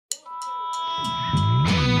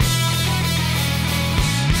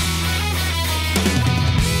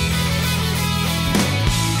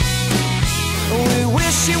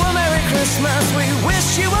Christmas. We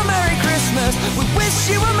wish you a Merry Christmas. We wish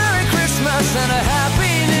you a Merry Christmas and a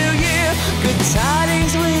Happy New Year. Good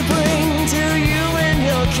tidings we bring to you and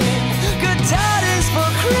your King. Good tidings for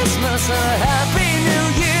Christmas and a Happy New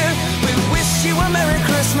Year. We wish you a Merry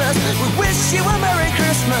Christmas. We wish you a Merry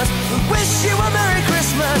Christmas. We wish you a Merry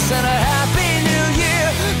Christmas and a Happy New Year.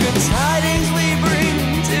 Good tidings we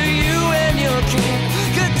bring to you and your King.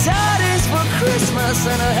 Good tidings for Christmas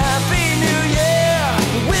and a Happy New Year.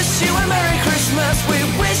 We wish you a Merry Christmas. We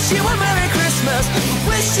wish you a Merry Christmas.